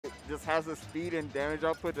just has the speed and damage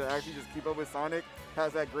output to actually just keep up with Sonic.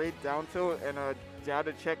 Has that great down tilt and jab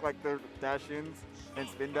to check like the dash-ins and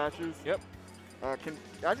spin dashes. Yep. Can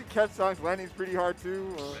actually catch Sonic's landings pretty hard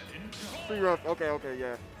too. Pretty rough. Okay,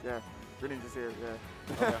 yeah. Greninja's here,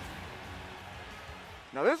 yeah. Okay.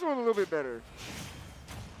 Now this one's a little bit better.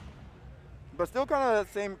 But still kind of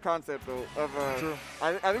the same concept though. Of True.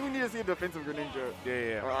 I think we need to see a defensive Greninja.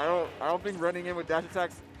 Yeah. I don't think running in with dash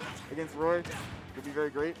attacks against Roy would be very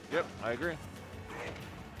great. Yep, I agree.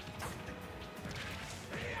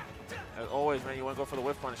 As always, man, you want to go for the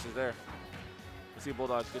whiff punishes there. Let's see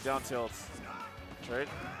Bulldog, good down tilts. Right?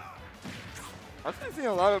 I've been seeing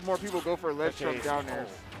a lot of more people go for ledge Okay. jump down airs.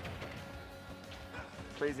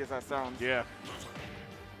 Crazy as that sounds. Yeah.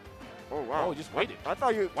 Oh, wow. Oh, just waited. I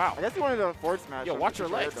thought you. Wow. I guess he wanted a forward smash. Yo, watch your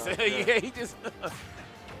legs. Yeah. Yeah, he just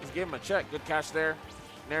gave him a check. Good catch there.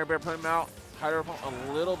 Nair Bear put him out. Hydro Pump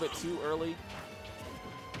a little bit too early.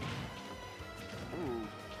 Ooh.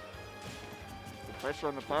 The pressure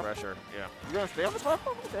on the platform. Pressure, yeah. You gonna stay on the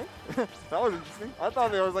platform? Okay. That was interesting. I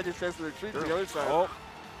thought there was like a chance to retreat to the other side. Oh.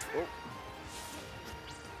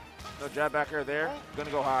 No jab back air there.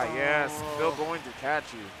 Gonna go high. Yes. Still going to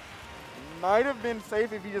catch you. Might have been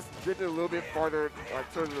safe if he just drifted a little bit farther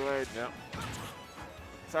towards the ledge. Yeah.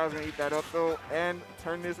 So I was gonna eat that up though and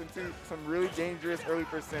turn this into some really dangerous early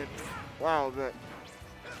percent. Wow, man,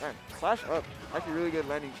 slash up. Actually really good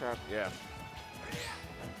landing trap. Yeah.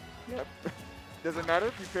 Yep. Doesn't matter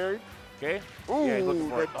if you parried. Okay. Ooh, yeah, he's looking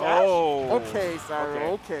for the it. dash. Oh. Okay,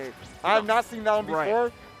 Cyro, okay. I have not seen that one before,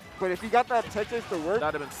 Right. but if he got that tech chase to work.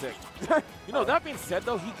 That'd have been sick. You know, that being said,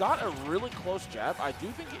 though, he got a really close jab. I do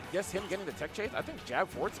think, just him getting the tech chase, I think jab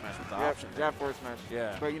forward smash was the option. Jab forward smash.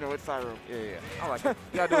 Yeah. But you know, it's Cyro. Yeah. I like it.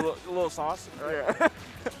 You gotta do a little sauce. Right? Yeah.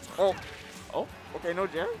 Oh. Oh. Okay, no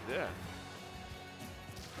jab? Yeah.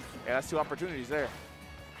 Yeah, that's two opportunities there.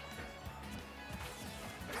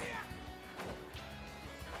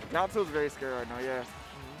 Down tilt's very scared right now, yeah.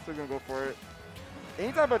 Still gonna go for it.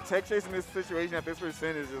 Any type of tech chase in this situation at this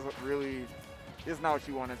percent is just really, is not what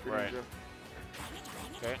you want as Greninja. Right.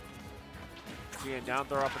 Okay. Seeing down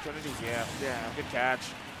throw opportunities, yeah. Yeah. Good catch.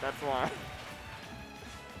 That's why.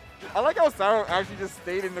 I like how Cyro actually just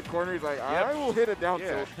stayed in the corner. He's like, Yep. I will hit a down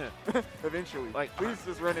Yeah. tilt eventually. Like, please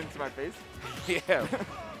just run into my face. Yeah.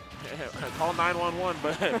 Call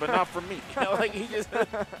 911, but not from me. You know, like he just,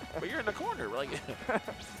 but you're in the corner. Like,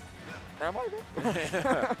 am I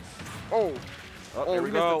there? Oh. Oh, there we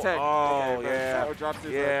we go. missed the tech. Oh, okay, yeah. Cyro dropped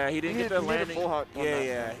his, Yeah, he didn't get the needed landing. Full hop on that.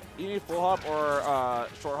 Yeah. He needed full hop or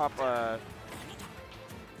short hop, a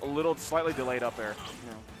little slightly delayed up there.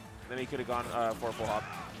 No. Then he could have gone for a full hop.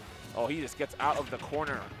 Oh, he just gets out of the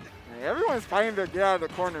corner. Yeah, everyone's fighting to get out of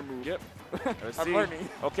the corner move. Yep. Let's I'm see. learning.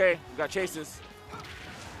 Okay, we got chases.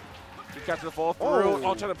 He catches the fall through Oh.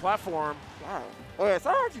 onto the platform. Wow. Oh yeah,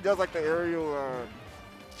 Cyro actually does like the aerial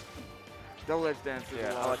double edge dances.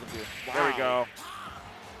 Yeah, a I lot. like it too. Wow. There we go.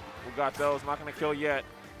 We got those. Not going to kill yet.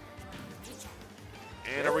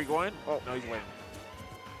 And are we going? Oh. No, he's waiting.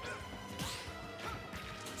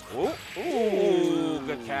 Ooh. Ooh,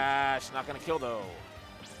 good catch. Not going to kill though.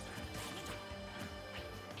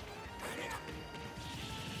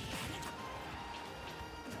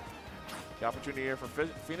 The opportunity here for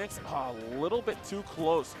Phoenix. Oh, a little bit too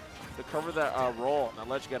close to cover that roll. Now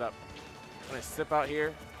let's get up. Gonna sip out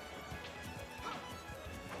here.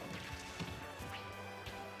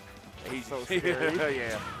 He's so scary.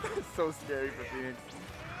 Yeah. So scary for Phoenix.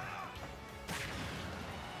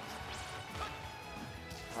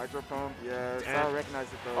 Hydro pump, yeah. Cyro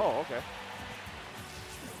recognized it though. Oh, okay.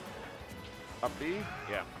 Up B?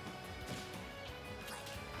 Yeah.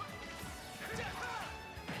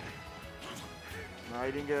 No,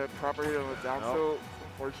 he didn't get a proper hit on the down tilt.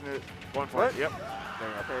 Unfortunate. Going for it. What? Yep.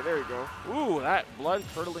 Okay, there you go. Ooh, that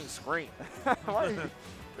blood-curdling scream. Why are you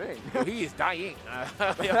dang. He is dying.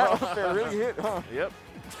 That really hit, huh? Yep.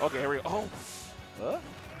 Okay, here we go. Oh. Huh?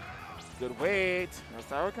 Good wait. Now,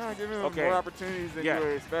 Cyro kind of giving him Okay. more opportunities than you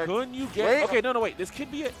would expect. Couldn't you get? Wait. Okay, no, wait. This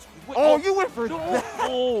could be it. Wait, Oh, you went for no. that.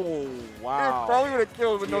 Oh, wow. It probably would have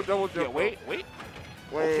killed with no double jump. Yeah, wait. Wait,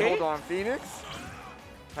 Okay. hold on. Phoenix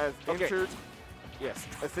has entered Yes.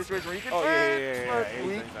 a situation where you can Yeah.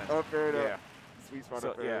 weak up air to Yeah. sweet spot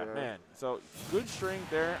So, up air. yeah, man. So, good string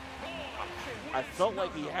there. I felt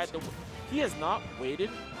like he had to. He has not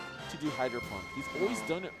waited to do Hydro Pump. He's always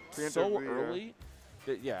done it so Preemptively, early.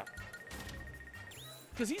 Yeah.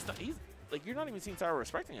 Because he's like, you're not even seeing Cyro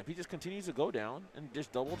respecting him. He just continues to go down and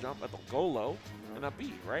just double jump at the go low and up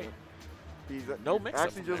B, right? He's No mix-up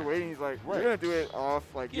actually from just there. waiting. He's like, Right. you're gonna do it off.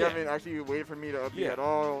 Like you Yeah. haven't actually waited for me to up you Yeah. at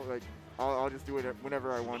all. Like I'll just do it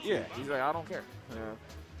whenever I want Yeah. to. He's like, I don't care. Yeah.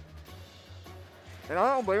 And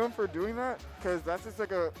I don't blame him for doing that, because that's just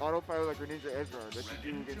like a autopilot like Greninja edge guard that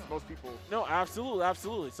you do against most people. No, absolutely,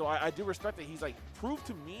 absolutely. So I do respect that. He's like, prove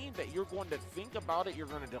to me that you're going to think about it, you're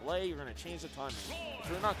going to delay, you're going to change the timing. If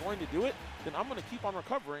you're not going to do it, then I'm going to keep on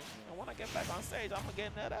recovering. And when I get back on stage, I'm going to get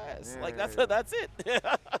in that ass. Yeah, like, yeah, that's it. He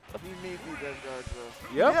needs these edge guards,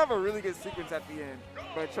 though. Yep. They have a really good sequence at the end,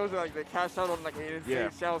 but it shows that like they cash out on like an insane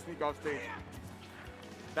shallow sneak off stage.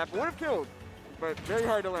 That would have killed, but very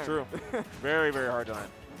hard to land. True. Very, very hard to land.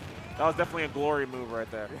 That was definitely a glory move right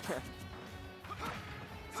there.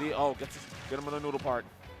 See, oh, get him on the noodle part.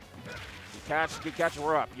 Good catch, and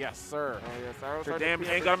we're up. Yes, sir. Oh, yeah, Sure, damn, he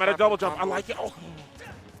ain't got him at a double jump. I like it. Oh.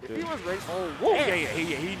 If he was racing, Whoa. Yeah,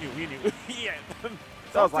 he knew. Yeah.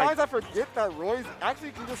 Sometimes I forget that Roy's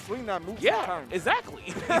actually can just swing that move sometimes.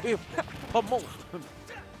 Exactly. Pummeled.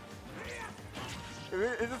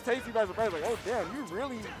 It just takes you by surprise, like, oh, damn, you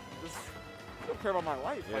really just don't care about my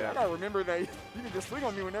life. Like, I got to remember that you can just swing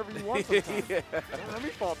on me whenever you want sometimes. Let me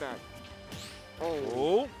fall back.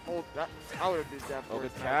 Oh, that, I would have did that for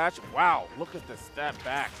good catch. Wow, look at the step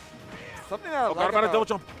back. Something that I like got him on a about, double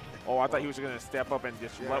jump. Oh, I thought he was going to step up and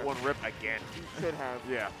just let one rip again. He could have.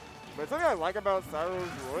 Yeah. But something I like about Cyro's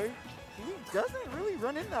Roy, he doesn't really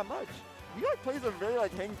run in that much. He like plays a very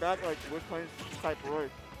like hang back, like whip punch type Roy.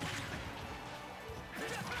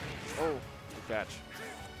 Oh, good catch.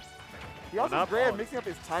 He also is great at mixing up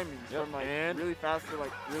his timings from like and really fast to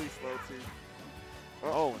like really slow too.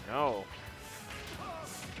 Oh no.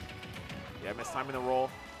 Yeah, mistiming the roll.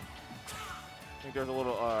 I think there's a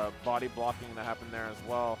little body blocking that happened there as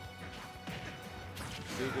well.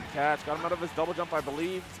 See, good catch. Got him out of his double jump, I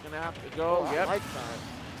believe. He's going to have to go. I like that.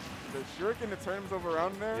 The shuriken that turns him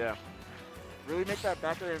around there. Yeah. Really make that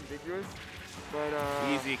back air ambiguous. But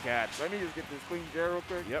easy catch. Let me just get this clean J real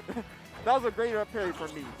quick. Yep. That was a great parry for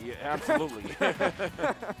me. Yeah, absolutely.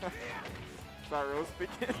 Cyro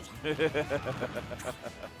speaking.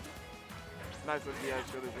 Nice with the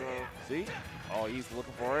shield as well. See? Oh, he's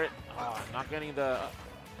looking for it. Not getting the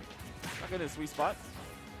sweet spot.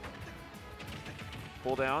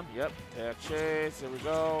 Pull down. Yep. Tech chase. Here we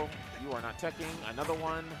go. You are not teching. Another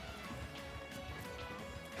one.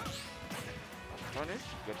 Punish.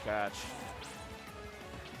 Good catch.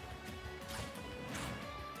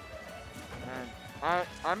 Man,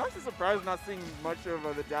 I'm actually surprised not seeing much of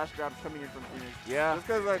the dash grabs coming in from Phoenix. Yeah. Just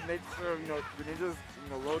because like nature of Greninja's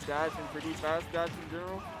low dash and pretty fast dash in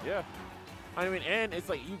general. Yeah. I mean, and it's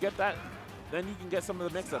like you get that, then you can get some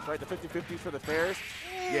of the mix-ups, right? The 50-50 for the fairs.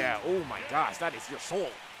 Yeah. Oh my gosh, that is your soul.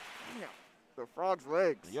 Damn. The frog's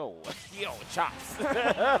legs. Yo, chops.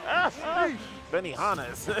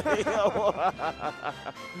 Benihana's.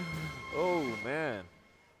 Oh man.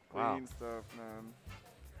 Clean stuff, man.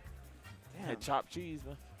 Damn. Chopped cheese,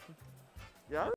 man. Yeah.